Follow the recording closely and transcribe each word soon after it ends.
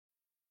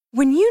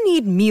When you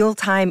need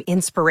mealtime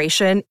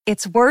inspiration,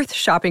 it's worth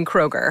shopping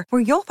Kroger,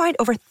 where you'll find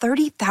over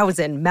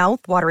 30,000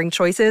 mouth-watering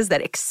choices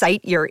that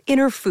excite your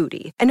inner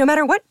foodie. And no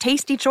matter what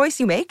tasty choice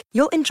you make,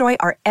 you'll enjoy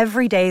our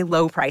everyday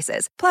low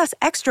prices, plus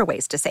extra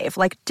ways to save,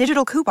 like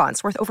digital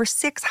coupons worth over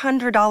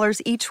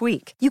 $600 each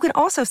week. You can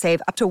also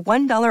save up to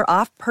 $1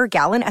 off per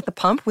gallon at the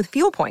pump with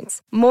fuel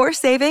points. More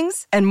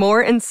savings and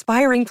more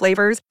inspiring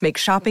flavors make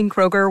shopping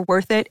Kroger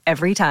worth it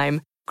every time.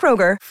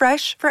 Kroger,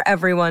 fresh for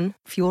everyone.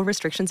 Fuel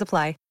restrictions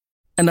apply.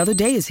 Another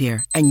day is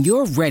here, and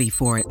you're ready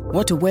for it.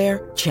 What to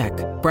wear? Check.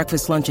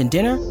 Breakfast, lunch, and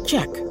dinner?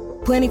 Check.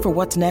 Planning for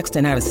what's next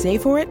and how to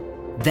save for it?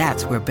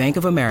 That's where Bank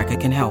of America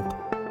can help.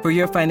 For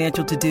your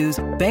financial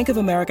to-dos, Bank of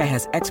America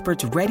has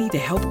experts ready to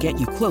help get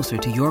you closer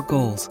to your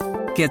goals.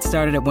 Get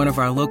started at one of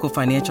our local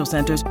financial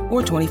centers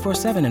or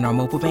 24/7 in our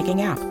mobile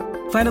banking app.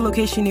 Find a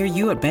location near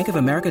you at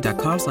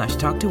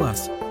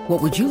bankofamerica.com/talktous.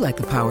 What would you like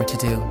the power to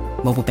do?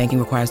 Mobile banking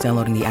requires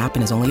downloading the app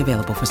and is only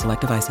available for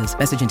select devices.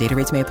 Message and data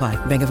rates may apply.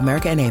 Bank of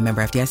America N.A.,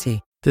 member FDIC.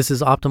 This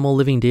is Optimal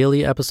Living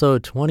Daily,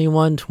 episode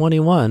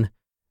 2121,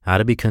 How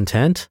to Be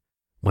Content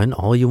When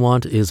All You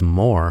Want Is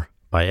More,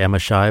 by Emma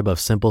Scheib of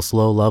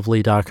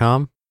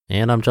SimpleSlowLovely.com.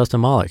 And I'm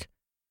Justin Malik.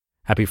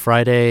 Happy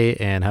Friday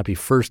and happy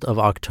 1st of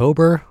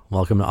October.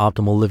 Welcome to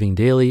Optimal Living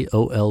Daily,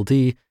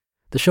 OLD,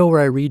 the show where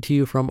I read to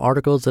you from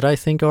articles that I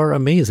think are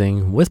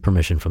amazing with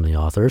permission from the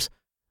authors.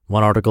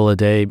 One article a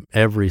day,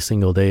 every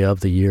single day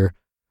of the year,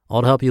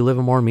 all to help you live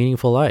a more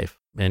meaningful life.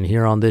 And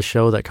here on this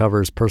show that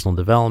covers personal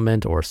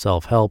development or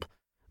self-help,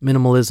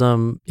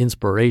 minimalism,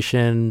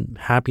 inspiration,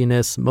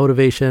 happiness,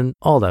 motivation,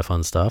 all that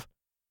fun stuff.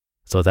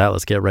 So with that,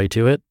 let's get right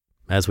to it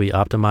as we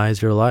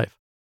optimize your life.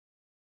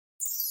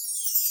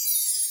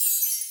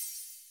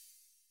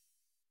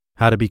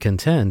 How to Be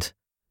Content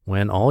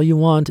When All You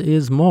Want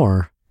Is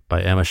More,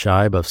 by Emma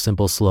Scheib of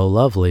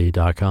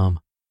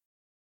SimpleSlowLovely.com.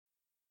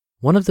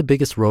 One of the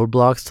biggest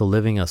roadblocks to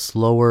living a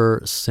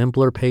slower,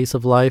 simpler pace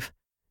of life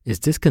is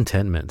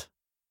discontentment.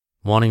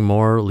 Wanting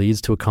more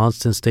leads to a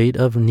constant state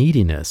of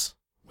neediness.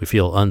 We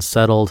feel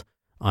unsettled,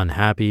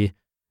 unhappy,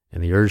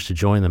 and the urge to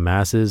join the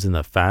masses in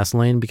the fast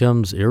lane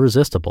becomes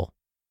irresistible.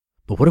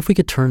 But what if we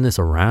could turn this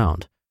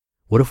around?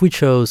 What if we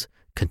chose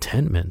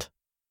contentment?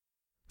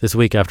 This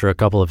week, after a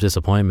couple of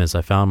disappointments,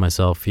 I found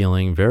myself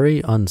feeling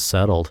very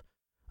unsettled.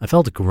 I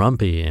felt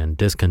grumpy and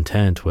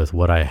discontent with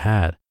what I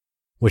had,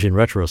 which in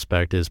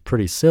retrospect is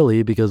pretty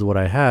silly because what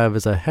I have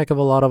is a heck of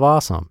a lot of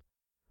awesome.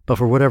 But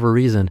for whatever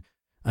reason,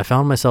 I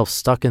found myself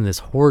stuck in this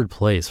horrid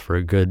place for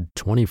a good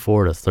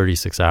 24 to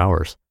 36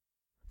 hours.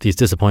 These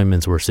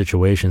disappointments were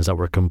situations that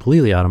were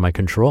completely out of my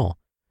control,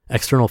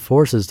 external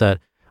forces that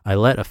I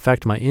let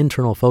affect my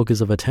internal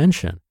focus of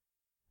attention.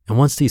 And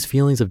once these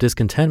feelings of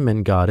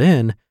discontentment got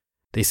in,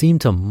 they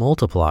seemed to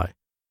multiply.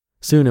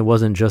 Soon it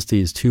wasn't just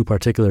these two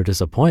particular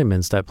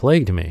disappointments that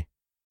plagued me.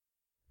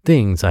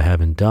 Things I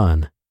haven't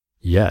done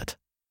yet.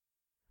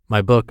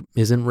 My book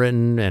isn't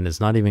written and it's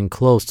not even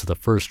close to the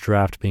first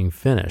draft being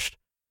finished.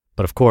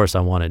 But of course I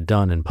want it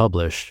done and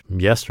published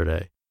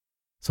yesterday.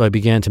 So I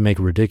began to make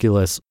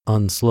ridiculous,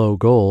 unslow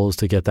goals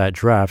to get that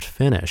draft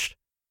finished.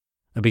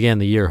 I began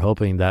the year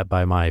hoping that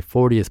by my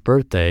 40th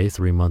birthday,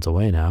 3 months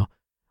away now,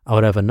 I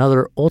would have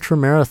another ultra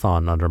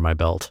marathon under my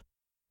belt.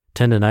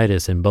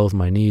 Tendinitis in both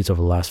my knees over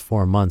the last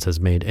 4 months has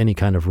made any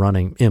kind of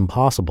running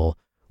impossible,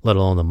 let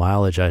alone the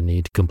mileage I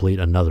need to complete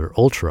another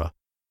ultra.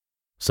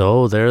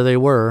 So there they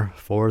were,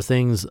 4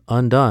 things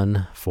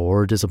undone,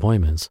 4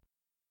 disappointments.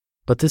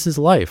 But this is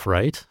life,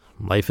 right?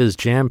 Life is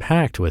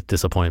jam-packed with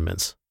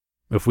disappointments.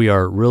 If we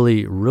are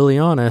really, really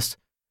honest,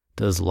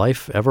 does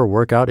life ever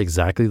work out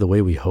exactly the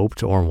way we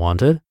hoped or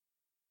wanted?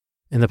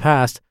 In the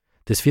past,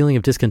 this feeling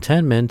of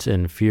discontentment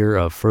and fear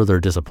of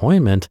further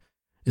disappointment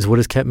is what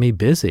has kept me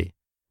busy.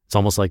 It's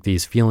almost like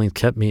these feelings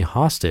kept me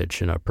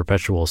hostage in a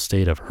perpetual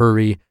state of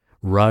hurry,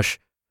 rush,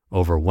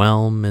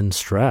 overwhelm, and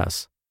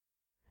stress.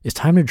 It's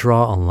time to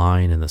draw a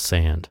line in the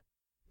sand.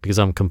 Because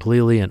I'm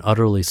completely and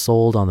utterly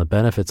sold on the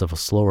benefits of a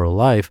slower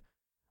life,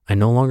 I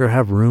no longer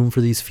have room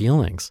for these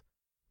feelings.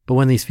 But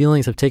when these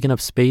feelings have taken up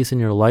space in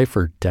your life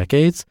for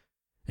decades,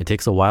 it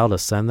takes a while to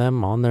send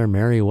them on their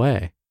merry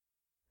way.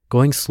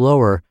 Going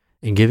slower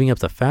and giving up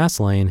the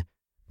fast lane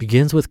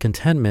begins with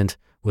contentment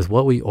with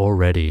what we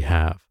already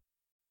have.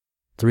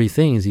 3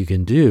 things you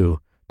can do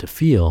to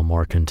feel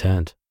more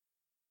content.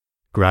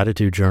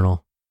 Gratitude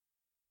journal.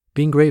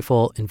 Being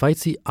grateful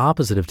invites the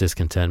opposite of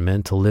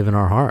discontentment to live in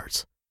our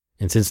hearts.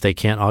 And since they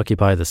can't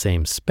occupy the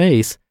same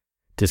space,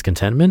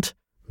 discontentment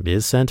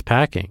is sent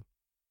packing.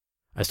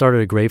 I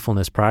started a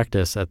gratefulness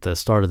practice at the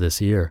start of this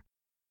year.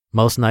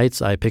 Most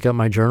nights I pick up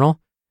my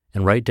journal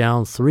and write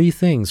down 3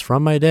 things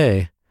from my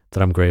day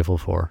that I'm grateful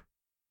for.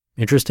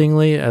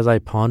 Interestingly, as I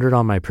pondered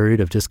on my period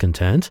of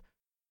discontent,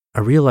 I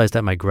realized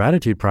that my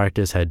gratitude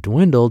practice had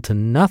dwindled to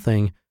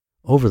nothing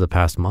over the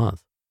past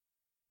month.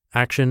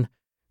 Action: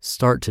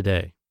 start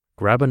today.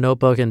 Grab a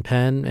notebook and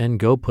pen and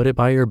go put it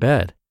by your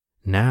bed,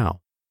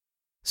 now.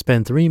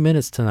 Spend 3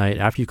 minutes tonight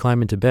after you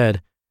climb into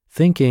bed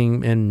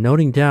thinking and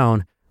noting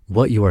down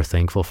what you are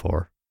thankful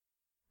for.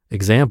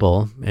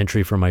 Example,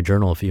 entry from my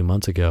journal a few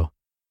months ago.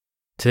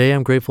 Today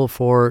I'm grateful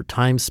for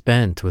time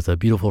spent with a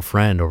beautiful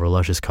friend over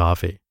luscious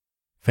coffee,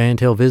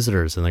 fantail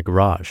visitors in the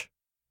garage,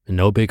 and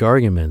no big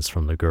arguments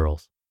from the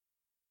girls.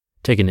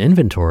 Take an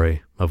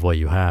inventory of what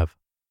you have.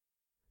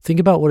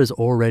 Think about what is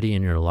already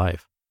in your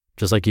life.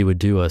 Just like you would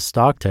do a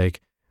stock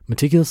take,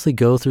 meticulously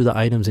go through the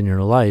items in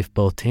your life,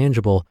 both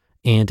tangible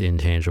and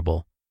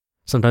intangible.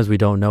 Sometimes we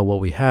don't know what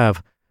we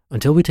have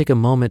until we take a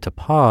moment to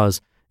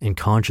pause and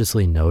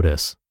consciously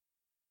notice.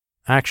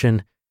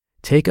 Action: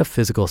 take a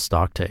physical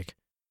stock take.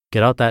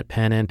 Get out that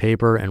pen and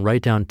paper and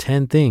write down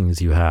 10 things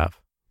you have.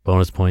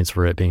 Bonus points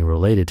for it being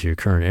related to your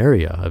current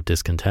area of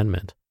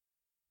discontentment.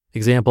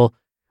 Example: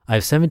 I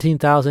have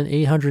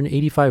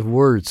 17,885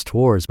 words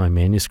towards my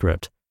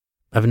manuscript.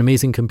 I have an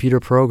amazing computer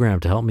program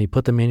to help me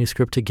put the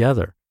manuscript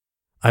together.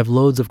 I have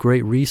loads of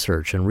great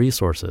research and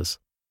resources.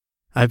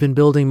 I've been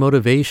building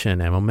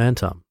motivation and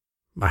momentum.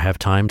 I have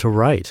time to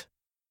write.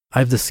 I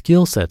have the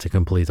skill set to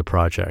complete the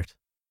project.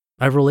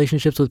 I have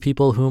relationships with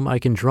people whom I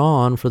can draw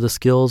on for the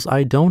skills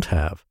I don't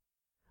have.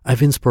 I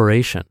have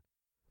inspiration.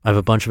 I have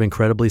a bunch of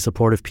incredibly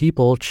supportive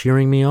people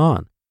cheering me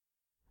on.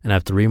 And I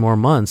have 3 more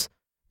months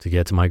to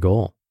get to my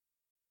goal.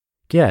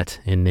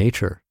 Get in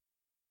nature.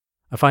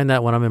 I find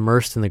that when I'm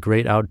immersed in the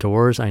great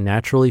outdoors, I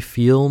naturally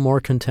feel more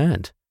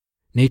content.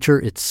 Nature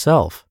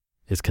itself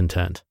is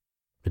content.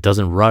 It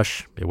doesn't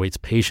rush. It waits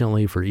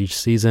patiently for each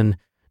season,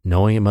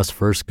 knowing it must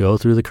first go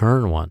through the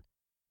current one.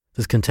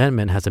 This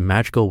contentment has a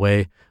magical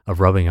way of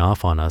rubbing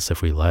off on us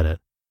if we let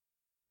it.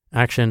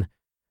 Action: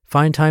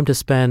 find time to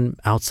spend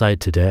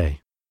outside today,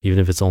 even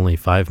if it's only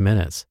 5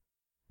 minutes.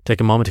 Take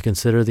a moment to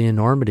consider the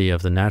enormity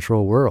of the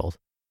natural world.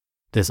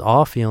 This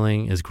awe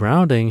feeling is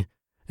grounding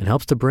and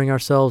helps to bring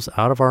ourselves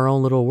out of our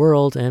own little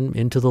world and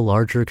into the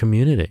larger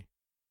community.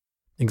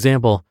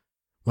 Example: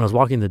 when I was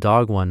walking the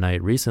dog one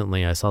night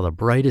recently, I saw the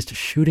brightest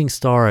shooting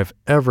star I've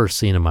ever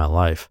seen in my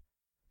life.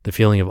 The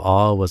feeling of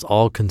awe was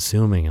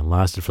all-consuming and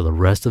lasted for the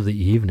rest of the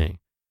evening.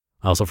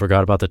 I also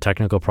forgot about the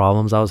technical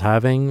problems I was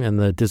having and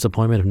the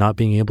disappointment of not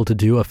being able to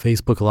do a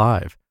Facebook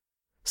Live.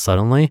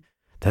 Suddenly,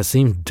 that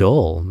seemed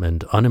dull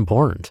and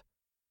unimportant.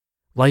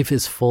 Life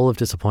is full of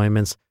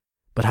disappointments,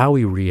 but how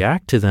we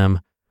react to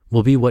them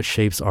will be what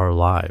shapes our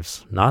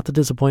lives, not the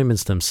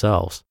disappointments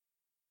themselves.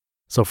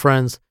 So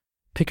friends,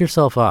 pick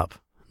yourself up.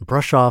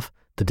 Brush off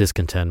the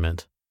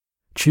discontentment.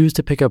 Choose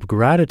to pick up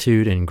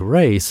gratitude and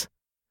grace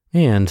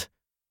and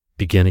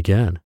begin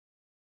again.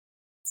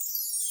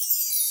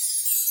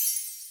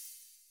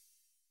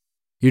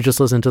 You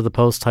just listened to the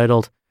post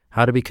titled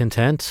How to Be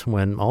Content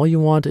When All You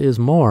Want Is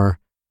More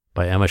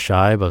by Emma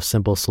Scheib of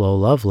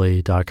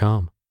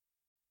SimpleSlowLovely.com.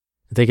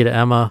 Thank you to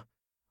Emma.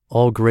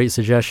 All great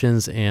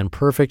suggestions and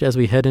perfect as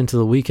we head into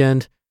the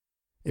weekend.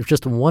 If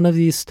just one of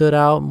these stood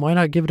out, why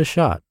not give it a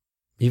shot?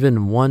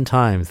 Even one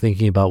time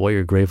thinking about what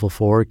you're grateful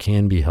for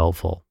can be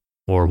helpful.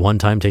 Or one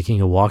time taking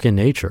a walk in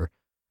nature.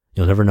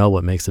 You'll never know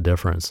what makes a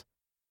difference.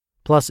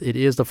 Plus, it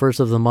is the first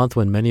of the month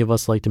when many of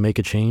us like to make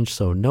a change,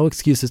 so no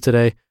excuses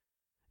today.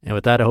 And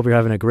with that, I hope you're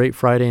having a great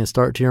Friday and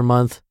start to your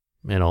month.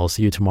 And I'll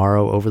see you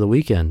tomorrow over the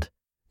weekend,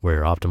 where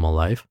your optimal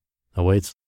life awaits.